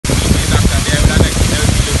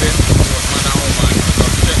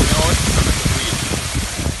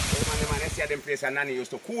place and Nanny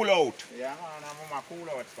used to cool out. Yeah, man, I'm a cool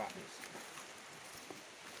out spot.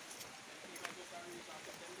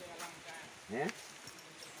 Yeah?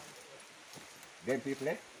 Them people,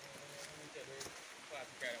 eh?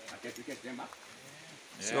 I guess we get them back.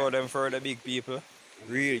 So them for the big people.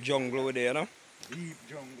 Real jungle over there, you know? Deep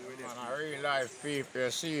jungle with it. Man, a real life people,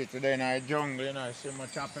 you see it today in the jungle, you know, you see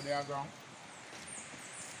much chop in the ground.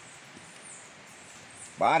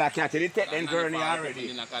 But I can't tell you take them journey already.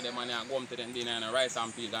 Them man go home to them dinner and rice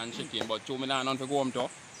and peas and chicken, but 2 minutes none to go home to.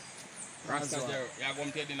 Rasta there, you go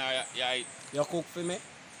home to dinner, you cook for me?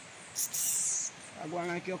 I go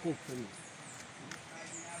like you cook for me.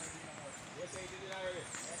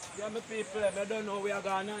 Yeah, my people, I don't know where I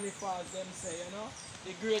got Nanny Falls, them say, you know?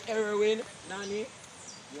 The great heroine, Nanny.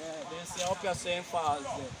 Yeah, they say up here saying Falls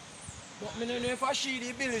there. But I don't know if I see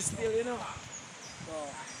the bill still, you know? So,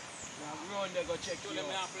 I'm going there go check you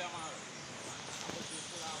out.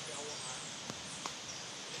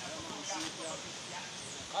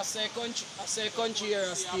 I say country here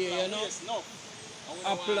I stay, you know?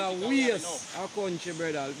 Apple a waste a country,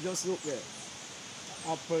 brother. Just look there.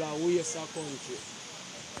 Apple a waste a country.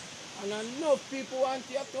 And enough people want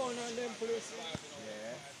your town and them places.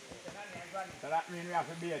 Yeah. So that means we have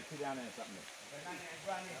to be at today and something.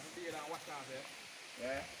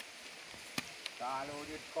 Yeah. So all of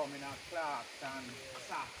it come in a clocks and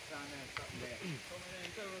socks and something there.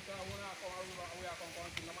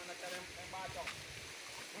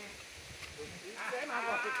 Them are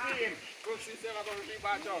going to clean.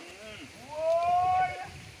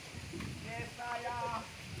 Yes, I am.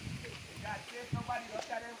 Nobody got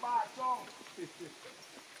that in bar tongue.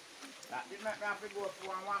 That did make me have to go to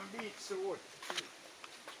one beach soon.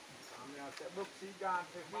 I'm going to say, Brooksy gone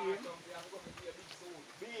to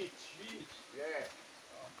beach. Yeah.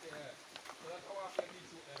 Okay. So that's how I say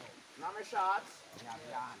beach now. Now my shorts.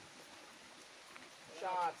 Yeah.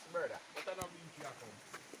 Shorts, brother. What kind of beach you come?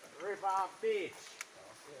 River beach.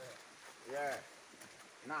 Okay. Yeah.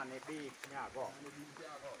 Nanny beach, me I go.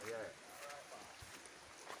 Yeah.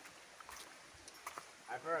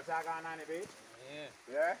 I first I got Nanny beach? Yeah.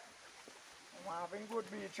 Yeah? I'm having good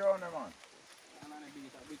beach on them, man. Nanny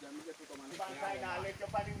beach, I bet you get to come and lick your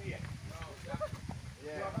body way.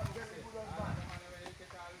 Yeah.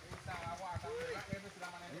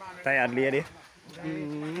 Tired lady.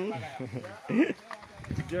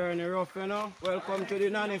 Journey rough, you know? Welcome to the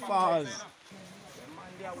Nanny Falls.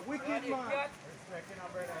 They are wicked, man.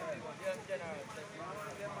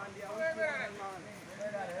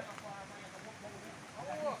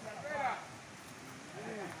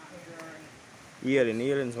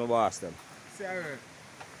 Healing's my boss them. Sir.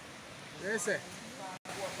 Yes, sir.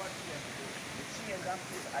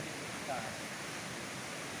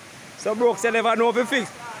 So Brooks you never know if you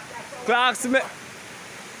fix. Clarks me.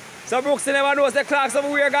 So Brooks you never knows the Clarks of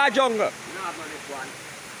where got jungle. No, I'm not this one.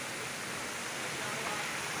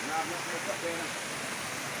 No, I'm not this up there.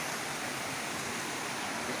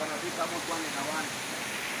 You're going to be someone one in a one.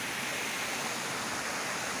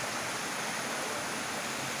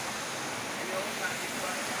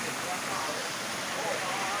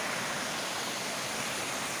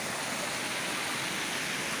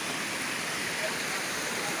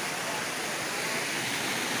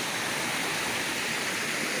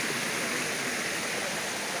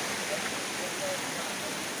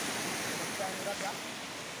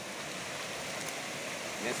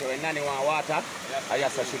 Yeah, so when Nanny want water, I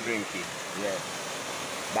just said she drink it. Yeah.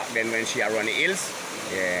 Back then when she run the hills,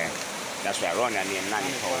 yeah, that's why I run her name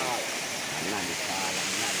Nanny Town. Nanny Town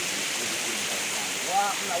and Nanny.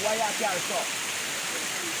 Why you carry so?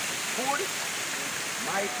 Food?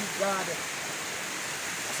 Mighty God.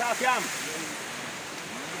 What's up, Cam?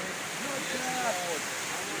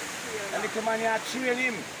 A little man here trail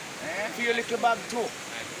him. Feel a little bag too.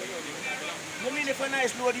 You mean if a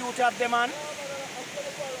nice load you have them, man?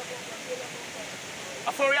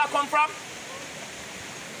 Where you come from?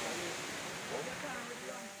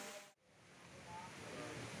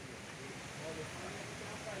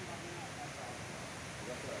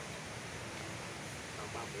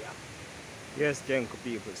 Yes, Jenko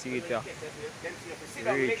people, see it here.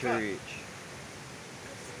 Reach.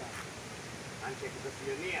 And check to see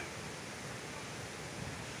your name.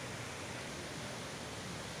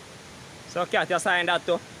 So Kat, you signed that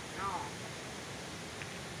too? No.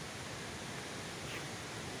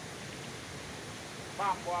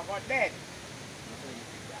 Bambo got dead.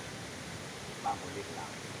 Bambo live now.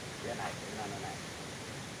 Yeah, nice. No.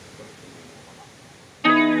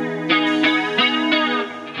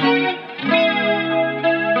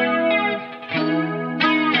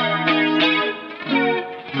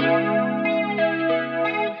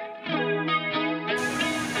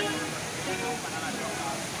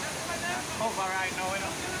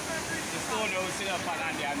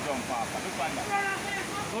 and papa. Look on that.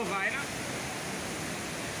 Go fine.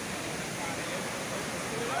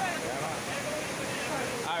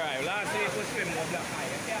 Alright, last day we swim more black eye.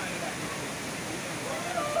 You can't do that.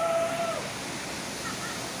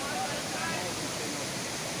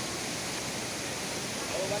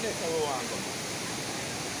 Over there, so we want to come.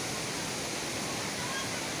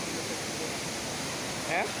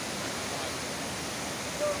 Eh?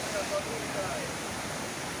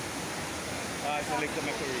 It's a little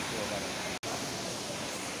make a reach over there.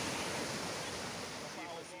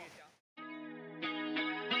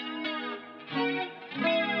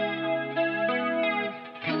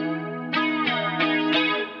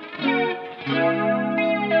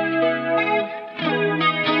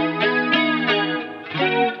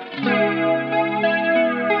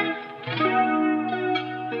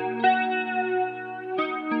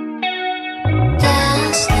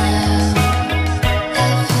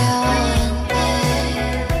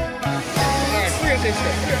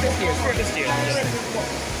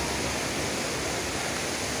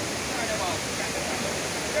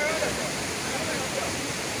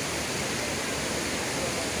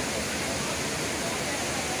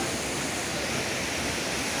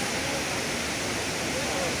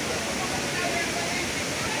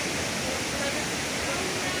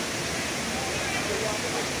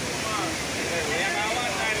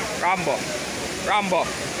 Rambo.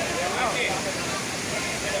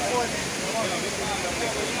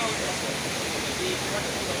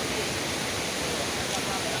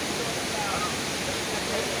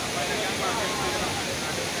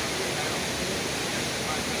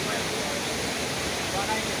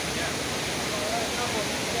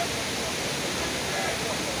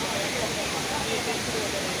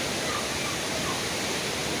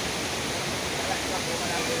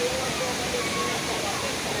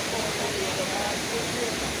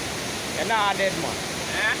 You're not dead, man.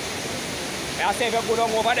 Eh? I say if you go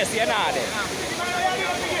down over this, you're not dead.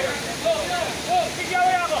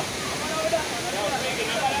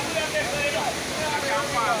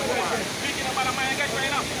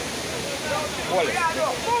 Hold it.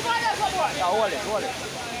 Hold it.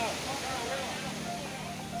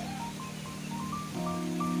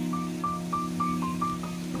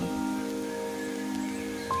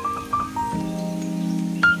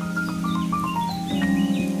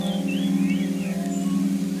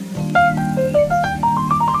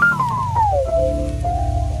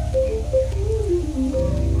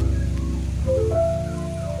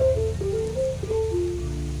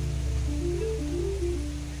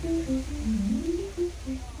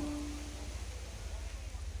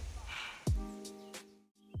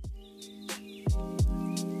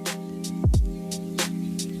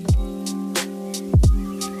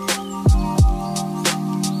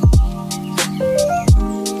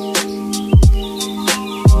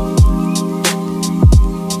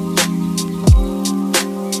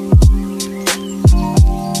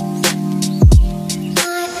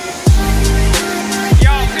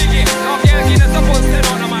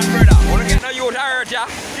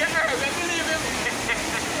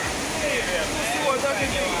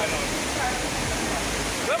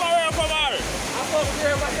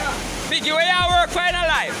 Biggie, where you work for in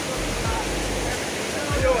life?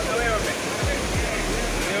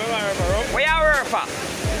 Where you work for?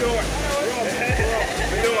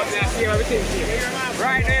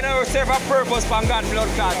 Right now, you serve a purpose from God blood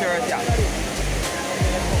clot earth.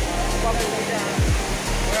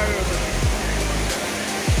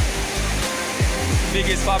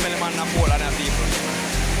 Biggest family man in Poland and people.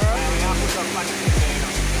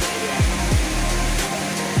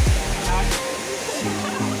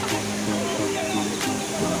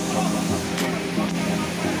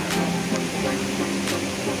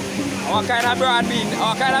 What kind of broad bean?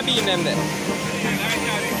 What kind of bean them then?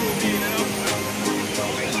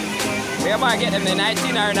 Where am I get them? The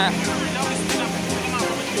 19 or not?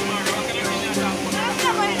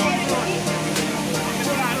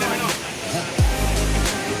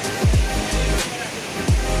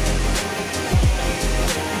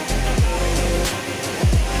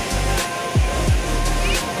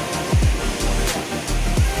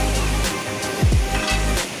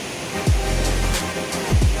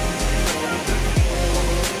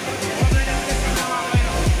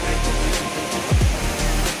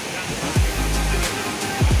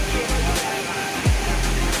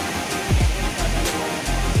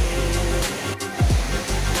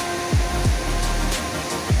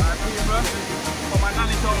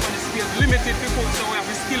 Limited people, so we have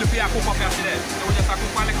to skill for cook up after that. So we just have to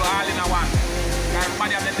cook one all in a one.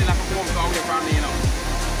 Everybody have to like come away from me, you know.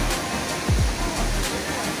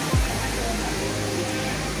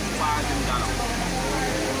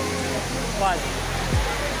 pod.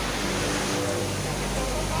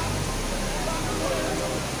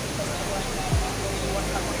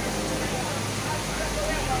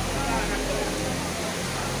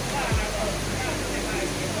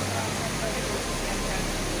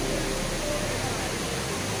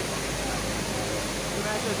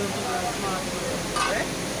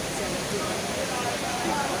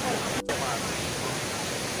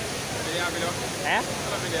 Eh?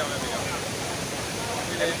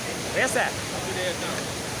 Where's that?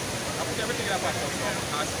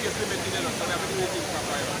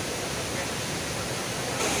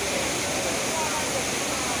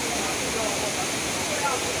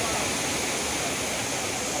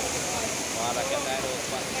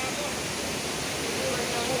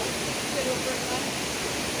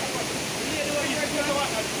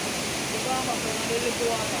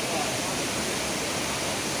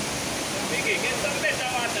 Vicky, get some better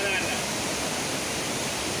water than that.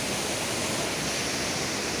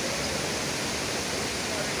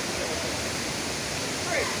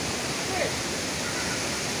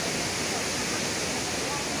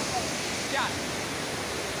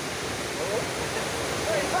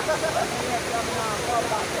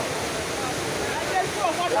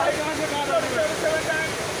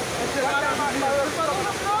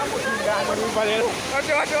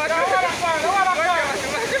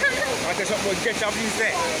 Watch something get up these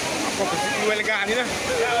there.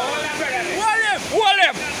 Hold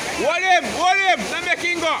him! Let me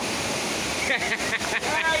king go.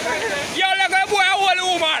 Yo, look at boy, hold the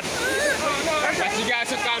woman. But you guys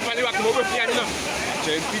can't find the back over here, you know.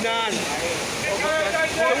 Champion.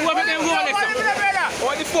 What make them go on this?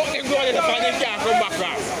 What the fuck them go on this? They can't come back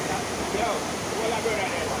across.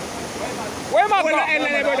 Where am I going?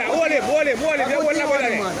 Hold him. You hold the brother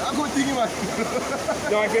there. I'm going to think about it.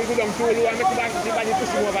 No, if you go down too low and make the back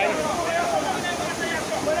push him over.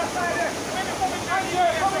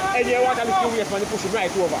 And you want to look curious when you push him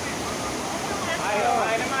right over.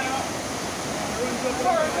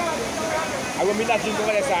 I will be not drinking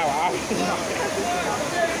over the sour.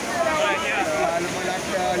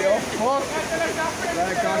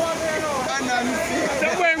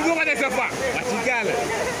 Somewhere in over the sofa. What you got?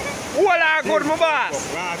 Hola, good my boss.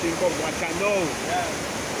 What I know.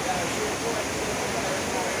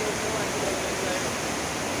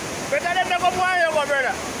 Better than the go boy,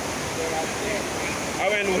 brother. I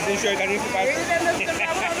went lose the shirt and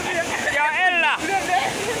Yo, Ella.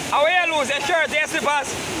 How will you lose your shirt, yes, boss?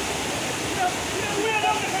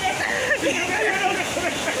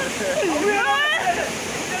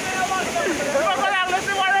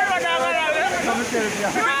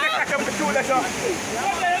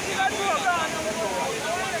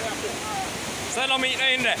 So no meat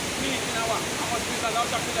in there.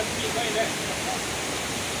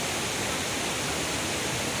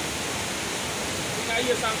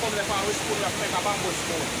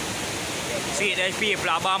 See, there's people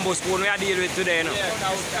at bamboo spoon we are dealing with today, you know.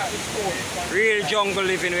 Real jungle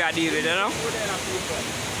living we are dealing with, you know.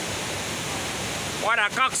 What a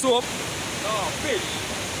cock soup? No, fish.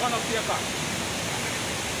 One of the cock.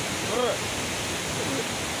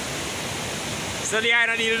 So the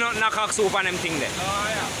idea deal not knock cock soup and them thing there. Oh,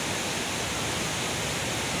 yeah.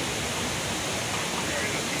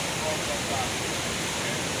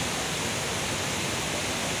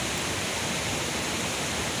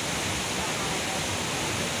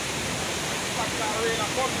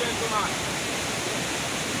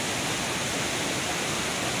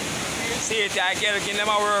 See it, I get them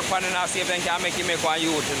a work on and see if they can make one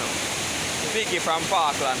youth, you know. Vicky from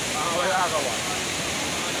Parkland.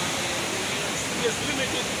 It's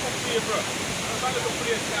limited to paper. I'm going to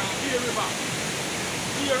place down here river.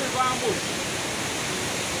 Here river and bush.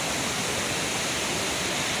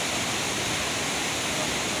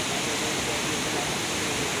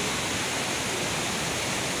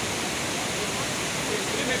 It's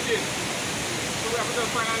limited. So we have to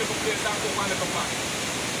just find a little place and cook one little pot.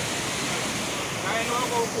 I know how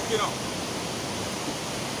to cook, you know.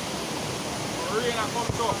 Rain and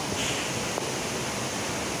comes up.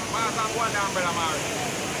 Pass and go down, brother Mary.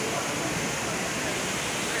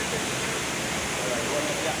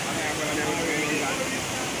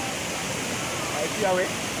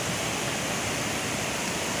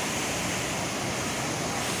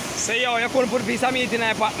 So yo, you couldn't put a piece of meat in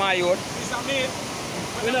a pot, my youth? Piece of meat?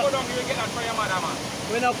 When you go down, you get that for your mother, man.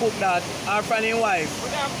 We don't cook that. Our friend and wife.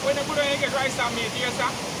 When you go down, you get rice and meat, yes,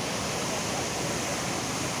 sir?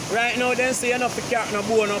 Right now, then say enough to crack no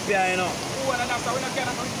bone up here, you know. Bone, and after we don't get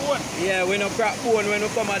no bone. Yeah, we no crack bone when we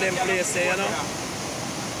come at them places, you know.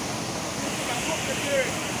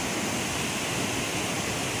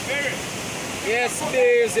 Very. Yes,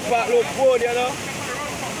 please. The pot look good, you know.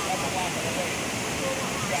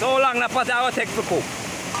 So how long the pot I will take for cook?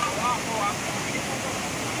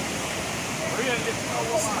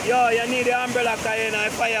 Yo, you need the umbrella because you know,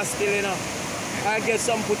 fire still, you know. And get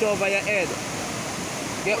some put over your head.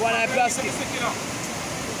 Get one of the plastic.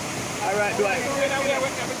 Alright, do it.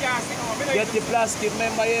 Get the plastic,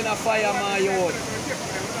 remember you're in a fire, man, you would.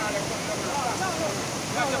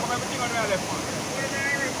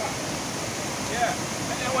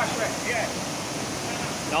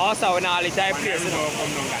 No, so we're not all the time place, you know.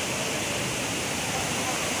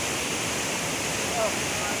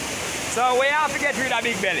 So we have to get rid of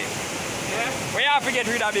big belly. Yeah? We have to get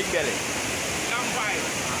rid of big belly. Lamb pie.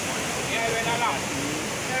 Yeah, we're not lamb.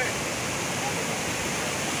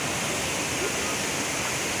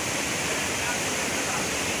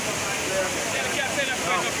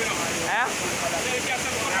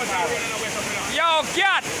 Yo,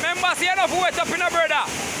 cat, remember see enough weight up in a brother.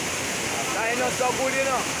 That ain't not so good, you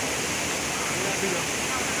know.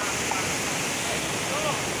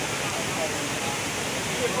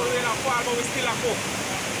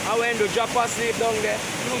 I went to drop asleep down there.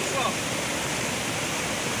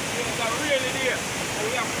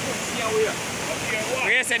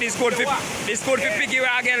 We said this good for piggy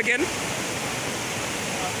again.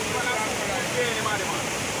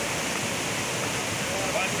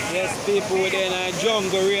 Yes, people within a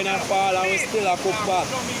jungle, rain and fall, and we still a cook pot.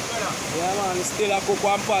 Yeah, man, we still a cook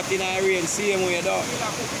one pot in a rain, same way, though.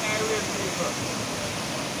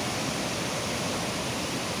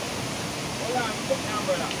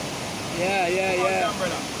 Yeah.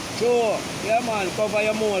 Sure. Yeah, man, cover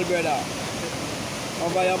your mole, brother.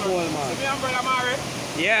 Cover your mole, man.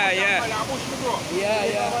 Yeah.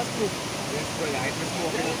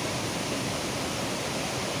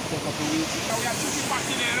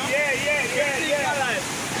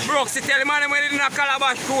 Brooks, you tell the man when he didn't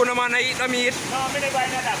calabash crew, no man, I eat no meat. No, I never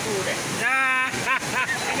eat that food. I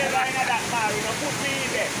never eat that man. You put me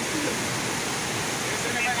in there.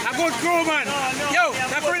 A good crew, man. Yo,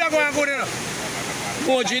 that crew is going good enough.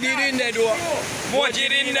 Moji did in there, though. Moji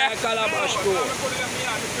did in there. Calabash crew.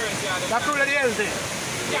 That crew is healthy.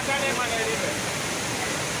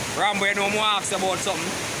 Rambo, you know more ask about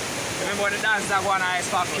something. Remember the dance that go on Ice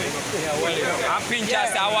Factory? Yeah, well, yeah. And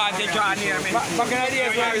Pinchers I want to draw near me. Back in the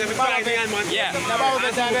days, man. Yeah.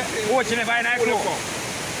 Watching the final crew.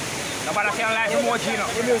 Nobody can like Moji, you know.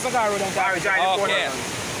 Okay.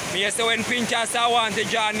 Me say when Pinchers I want to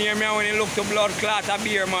draw near me when you look to blood clot a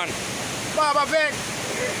beer, man. Baba Vic.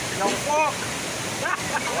 No fuck.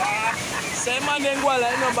 Same man then go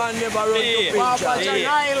like no man never run to Pinchers.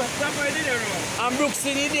 And Brooks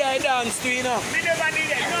in the I dance too, you know. Me never did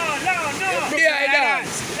it. No. Yeah, I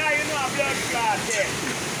dance. Now you know a blood clot there.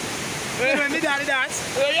 When me daddy dance?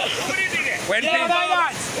 Who did it? When Yeah, I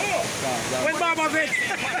dance. Who? When Baba Vic.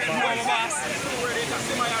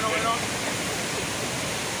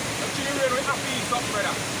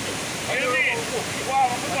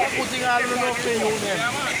 Putting all the love in you there.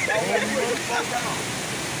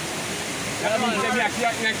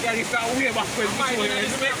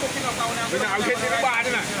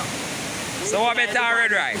 So what better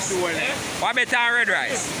red rice? What better red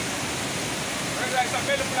rice? Red rice are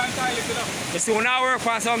very plant oil, you know. You see, when I work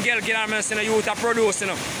for some girl, I'm saying the youth are producing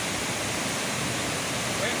them.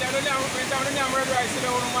 When down the red rice, you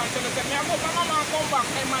know, man, tell us, me go from mama and come back,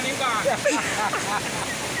 my man is gone.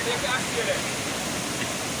 They can ask you there.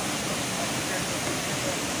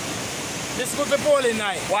 This is good for bowling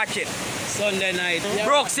night. Watch it. Sunday night.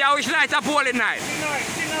 Brooks, see how which night a bowling night?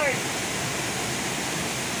 Tonight.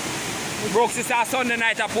 Brooks, it's a Sunday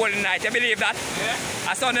night a bowling night. You believe that?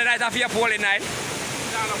 Yeah? A Sunday night of your bowling night. No,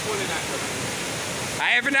 no bowling night.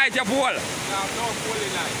 Every night you bowl. No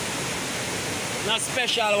bowling night. Not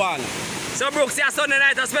special one. So Brooks, see a Sunday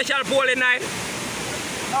night a special bowling night?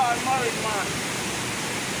 No, I'm married, man.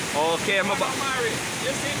 Okay, my I'm married.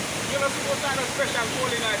 You see, you know, people kind of special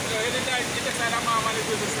bowling night. So any night you decide a mom and it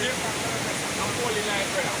will be still. I'm bowling night,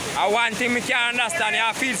 brother. one thing I can't understand,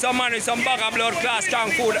 you feed some man with some bag of blood class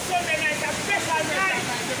strong food. Sunday night a special night.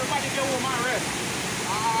 Everybody go home and rest.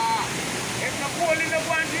 If the bowling no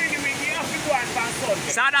go and drink it, you have to go and pan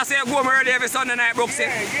Sunday. So that's why you go home early every Sunday night, Brooks.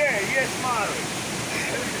 Yes, man.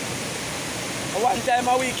 One time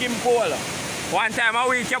a week in bowl. One time a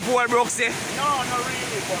week you bowl, Brooks. No, not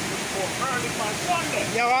really, but early pan Sunday.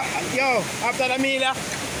 Yo, after the meal,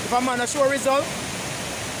 if a man a show result,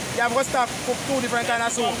 you have to start cook 2 different kind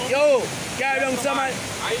of soup. Yo, carry down some of I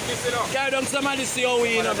eat this, you know. carry down some of this to your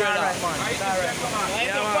way, you know, brother. I eat this, man.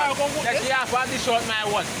 Yeah, man. Next year, for this short, my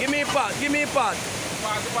one. Give me a pot, give me a pot.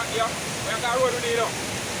 Pass the back here. We have to road with it, you know.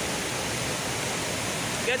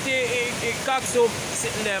 Get the cock soup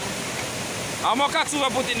sitting them. How much cock soup I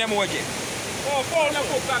put in them, OJ? Oh, four of them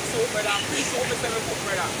cook cock soup, brother. Three soup is 7 cook,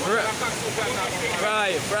 brother.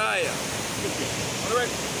 Fry.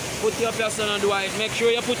 Put it up your son and do it. Make sure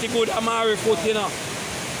you put it good Amari foot, you know.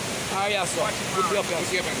 Ah, yes, sir. Put it up your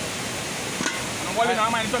son. What is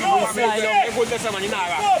that man? It's You good this man, you know.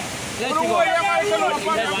 let it go.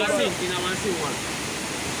 In one sing one.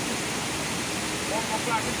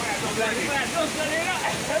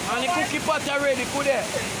 And the cookie pot are ready, could they?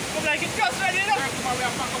 Come like it's just ready, no? Come on, we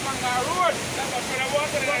have pack up on the road. That's what I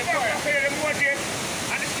want to do.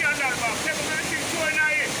 And the scandal box. Everything showing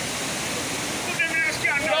out here. Put them in a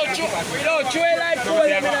scandal. We don't chew it like cool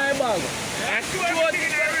in the bag. Chew everything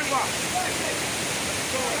in the river.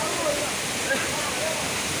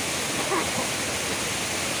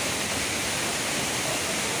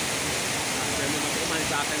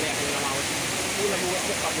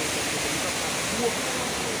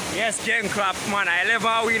 Yes, Jen Clap, man. I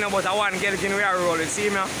never win about a one girl in where roll, you see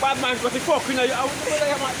me? Bad man, got the fuck, you know. Yo, you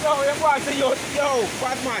go and say, yo,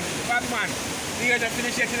 bad man. You guys are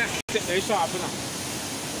finishing it, you know. They're sharp, you know.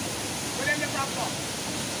 Put them in the proper.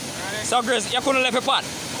 So, Chris, you couldn't leave a pot?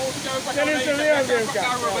 Yeah.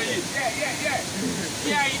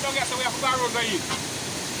 Yeah, you don't get so we have to go over it.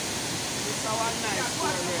 It's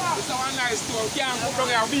our nice store. We can't go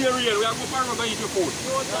down here, be real. We have to go over eat your food. You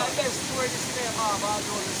know the best story this name of all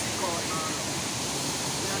those sick out, man.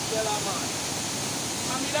 You tell her, man.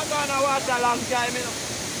 I mean, I'm going to watch a long time, you know.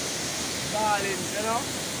 Darlings, you know.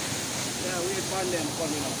 Yeah, wait for them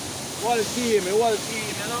coming up. Whole team, you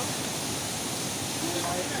know.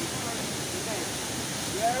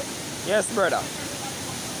 Yes, brother.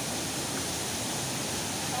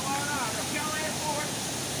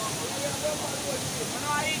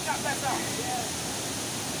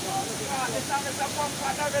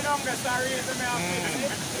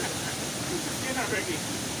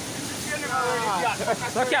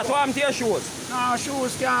 So, Cat, what happened to your shoes? No,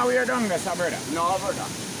 shoes can't wear down there, sir, brother. No, brother.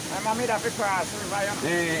 I'm made of the cross river, you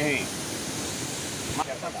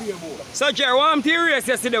know. So, Jerry, what happened to your race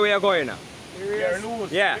yesterday where you're going now?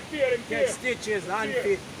 Yeah. Get stitches and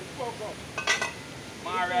fit.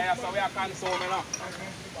 Maria, so we are consuming now.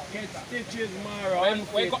 Get stitches, Mara.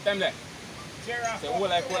 Wake up them there. So who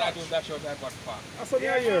like I do that short I got far. That's what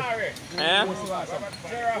you're here. Eh?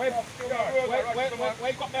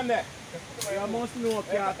 Wake up them there. You must know,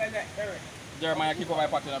 Cat. Jeremiah, keep up my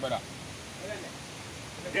partner, brother.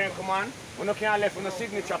 Then come on. We no can't left no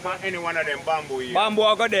signature on any one of them bamboo here. Bamboo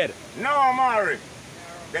are go dead. No, Mari.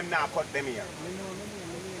 Them now cut them here.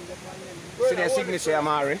 See their signature,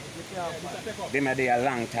 Mari? Them are there a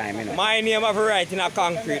long time, you know. My name have right in a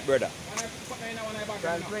concrete, brother.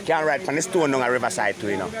 Can't write from the stone down a riverside too,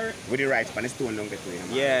 you know. With the right from the stone down the too, you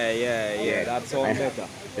know. Yeah, that sounds better.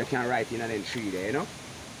 You can't write in them tree there, you know.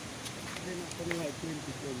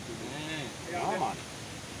 Yeah, man.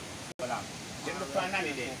 Just look for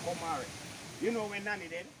Nanny then. You know when Nanny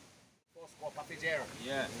then? First cup of the Jerry.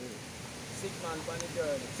 Yeah. Sick man on the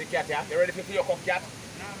journey. See cat, yeah? You ready for your cup, cat?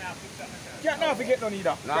 Can't not forget none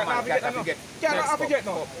either. No, man, cat not forget. Can't not forget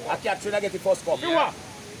none. A cat should not get the first cup. You want?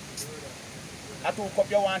 A 2 cup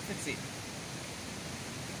you want fix it.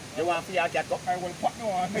 You want for your cat cup? I will put no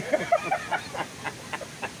one.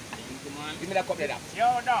 Give me that cup there.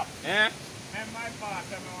 Yo, dog. Eh? And my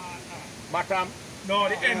partner, I want that. Bottom. No,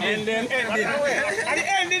 the ending. And the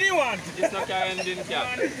ending you want. It's not your ending,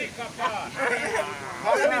 cat.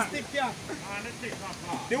 How do you stick here?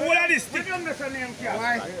 The whole of this stick. Why?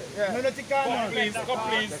 No, no, stick on. Please.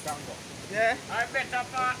 Yeah?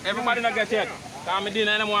 Everybody not get it. Because I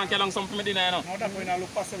dinner and I want to carry along something for me dinner, you know. No, that will not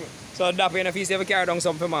look possible. So that way, if you ever carry down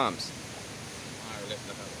something for moms.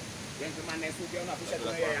 Gentlemen, next week you're not to set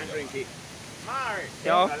here and drink it. Mari,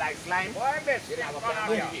 Yo. you like slime? Why best thing on a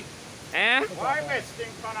girl? Eh? Why best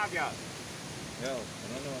thing on a girl?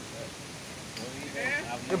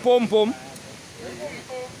 The pum pum.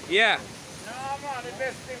 Yeah. No man, the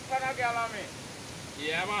best thing on a girl on me.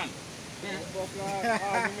 Yeah, man. That's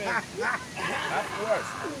worse.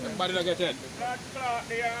 Everybody not get it.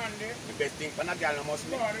 The best thing on a girl must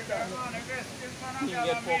be. You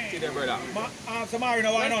get fucked today, brother. So Mari,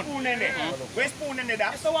 no one Where's on. spoon in there? Where's spoon in there?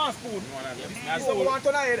 That's the one spoon. That's You want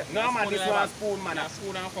to know it? No man, this one spoon man.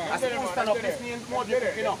 Spoon and A fork. spoon stand up, this means more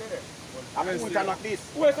different, you know. A spoon stand up this.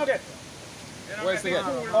 Where's the get? Where's the get?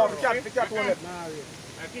 Oh, the cat won't let.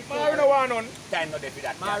 Mari, no one on. Time not there for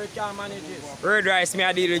that. Mari can't manage this. Red rice, me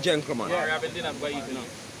I deal with gentleman. Yeah, we have been dinner, go eat, you know.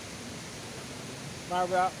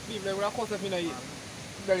 Mari, people will cut up in a eat.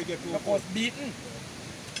 Very get people. Because beaten.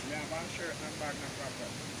 Yeah, one shirt and bag and proper.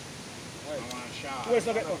 Where's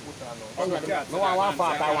the get? No one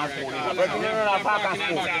park, I want spoon. Park and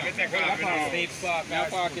spoon.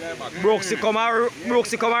 Brooksy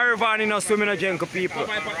come a river and he not swimming a junk people.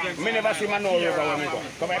 Me never see man no river when me go.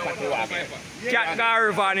 Come here, Patty walk. Cat go a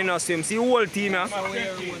river and he not swim. See the whole team, yeah?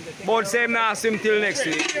 But same not swim till next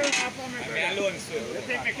week.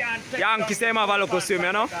 Yankee same have a local swim,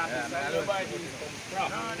 you know?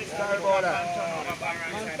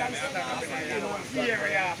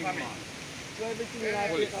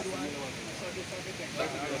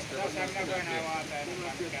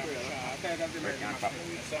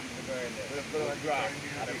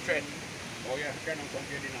 Oh yeah, can come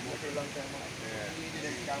get in a motor long time.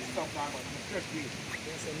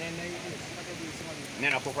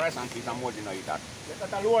 Then I put rice and peas and more in it. That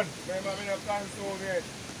alone. Remember me no can so great.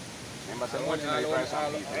 Remember some more in the rice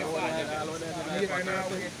and peas.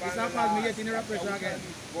 It's not cause me getting the pressure again.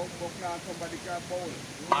 Somebody can bowl.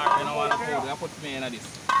 You know what food? I put me in this.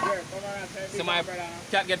 So my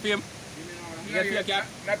cat get fame? You get fame cat?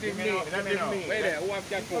 Nothing me. Wait there, who have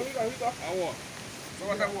cat food? I want. So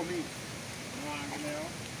what I want me?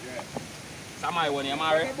 Samai one, you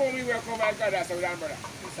married? We will come back to that, so we don't brother.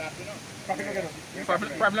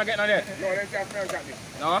 Probably not getting on there. No, let's have no cat.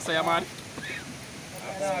 No, say you man.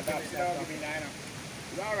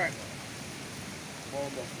 Alright.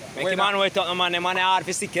 Make him man wait up, man. The man hard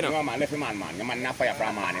for sick, you know? No man, left him man. The man not fire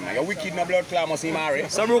from man. You wicked no blood clot must he marry.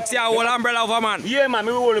 So Brooksy a whole umbrella over man. Yeah man,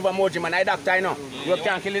 me will over Moji man. I doctor you know. You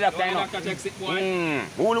can't kill the doctor you know. Doctor check sick boy.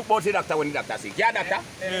 Who look about the doctor when the doctor sick? Yeah doctor?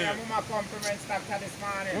 Yeah, mama compliments doctor this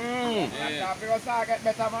morning. Yeah. Because I get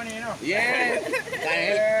better money, you know.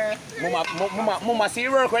 Yeah. Mama see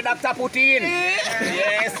work where doctor put in.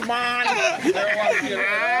 Yes man.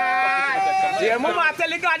 Yeah, mama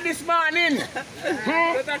tell God this morning.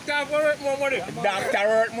 The doctor worth more money. Doctor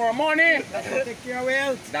worth more money. Take care of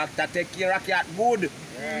health. Doctor take care of cat good.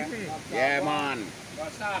 Yeah man.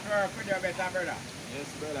 But start work with your better brother. Yes,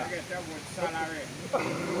 brother. Get a good salary.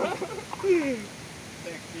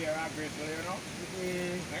 Take care of grizzle, you know.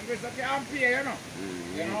 And grizzle can pay, you know.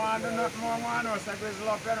 You know, I do not more one else, a grizzle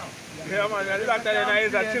up, you know. Yeah man, the doctor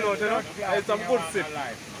is a chill out, you know. It's some good shit.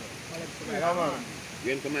 Yeah man.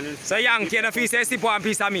 So Yankee, the feast is one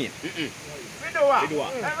piece of meat. We do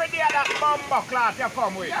what? Every day that bumper cloth you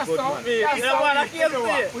come with. Yes, sir. Yes,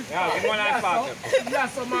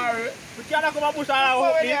 Yes, sir, Mary. We can't come and push our So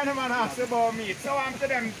hook when the man asks about meat, so I'm to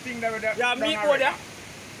them thing that we yeah, meat go there.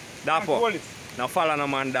 Therefore, now follow no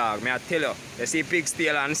man dog. Me I tell you, you see pig's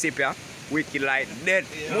tail and sip ya, wicked like dead.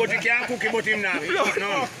 But you can't cook it but him now. No.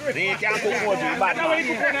 You can't cook Moji bad Now we man.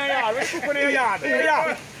 cook in the yard, we cook in the yard.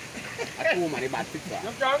 Yeah. That's too many bad picture.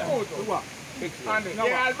 You can't cook.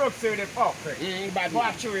 Yeah, I'll look through the pork. Bad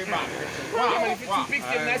Watch you, man. Pig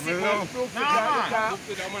tail nice it man.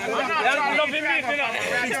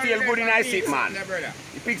 Pig tail good in nice it man.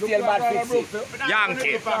 Pig tail bad fix it.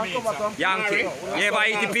 Yankee. Yankee. You ever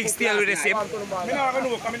eat the pig's tail with a sip?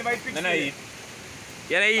 No, eat.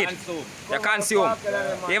 You don't eat. You consume.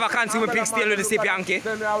 You ever consume a pig's tail with a sip, Yankee?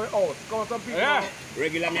 Yeah.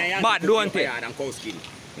 Regular me and Yankee Bad, don't it? and cow skin.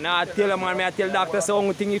 Nah, I tell you man, I tell doctor so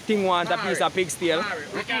only thing you think want a piece of pig's tail.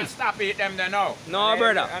 We can't stop eat them then now. No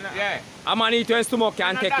brother. Yeah. A man eat when stomach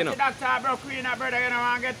can't take you know. Doctor, bro, queen, brother, you know,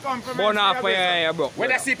 and get compliments. Burn off for your bro. What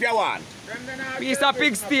the sip you want? Piece of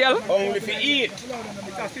pig's tail. Only for eat.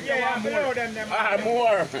 Yeah, we allow them then. Ah,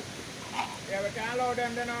 more. Yeah, we can allow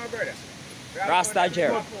them then, brother. Rasta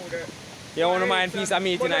Jerry. You want to mind piece of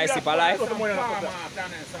meat in a sip of life?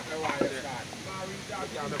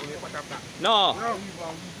 No.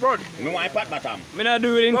 No want pot bottom. Me not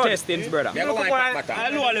do it in intestines, brother. Me go want pot bottom. I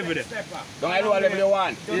low level there. Don't I low level you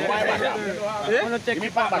want? No want bottom. Give me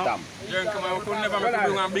pot bottom. You come out, we never make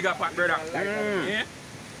bring a bigger pot, brother. Yeah?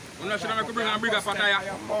 We not sure make bring a bigger pot here.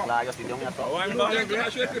 Nah, just sit down here. I'm going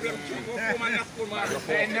to show you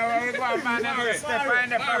Hey, no, we go on, man. Never step on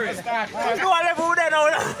the proper start. Low level there now.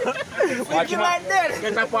 Watch like that.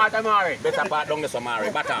 Better part of Mari. Better part down the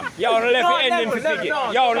Samari. Bottom. You want to left the ending for piggy. You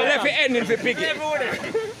want to left the ending for piggy.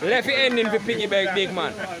 Left the ending for piggy, big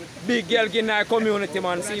man. Big girl in our community,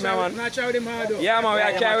 man. See me, man. Not carry them hard, though. Yeah, man, we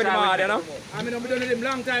are carrying him hard, you know. I mean, I've done it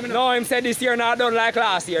long time, you know. No, him said this year not done like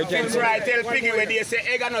last year, gents. That's right. Tell Piggy when they say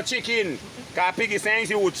egg and no chicken. Because Piggy saying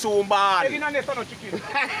he would soon bad. You know, there's no chicken.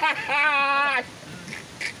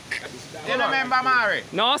 You remember, Mary?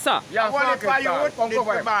 No, sir. Yeah, what if you would put the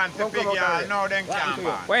band to pig yard, now then can't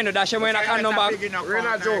ban. When you dash him in a condom bag, him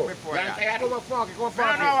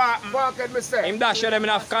dash them in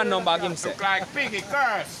a condom bag himself. Look like piggy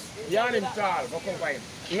curse. Yeah, him tall. Go come by him.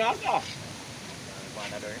 No, no.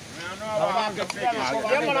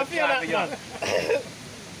 Yeah, man, I feel that, man.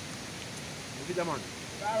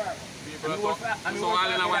 So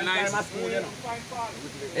all in our nice.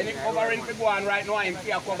 Any covering for go on right now, him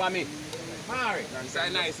can't cover me. Mary. It's a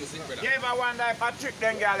nice, you see, brother. You ever wonder if I trick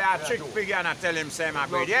them girl, I trick piggy and I tell him say my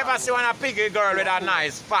breed? You ever see one a piggy girl with a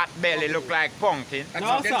nice fat belly look like pumpkin?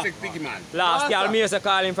 That's a piggy man. Last girl, me used to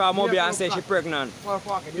call him from Moby and say she pregnant.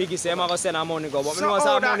 Piggy say, I'm going to send her money go. But So we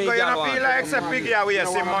how don't that money go? You girl don't feel want. like say piggy away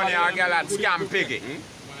some money or girl that scam piggy?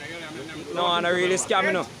 No, I'm not really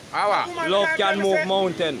scamming up. How? Love can move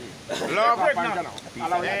mountain. Love?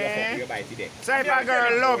 So if a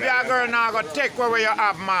girl love you, a girl now go take away you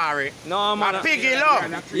have, Mary. No, man. A piggy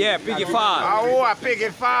love? Yeah, piggy fall. Oh, a piggy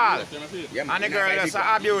fall. And the girl just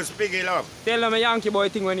abuse piggy love. Tell them a Yankee boy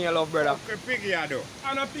thing when you love, brother. Piggy I do.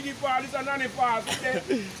 And a piggy fall, it's a nanny fall.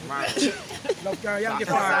 Love can Yankee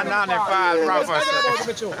It's a nanny fall, proper.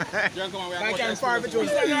 Like I'm far between.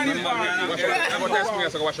 It's a nanny fall.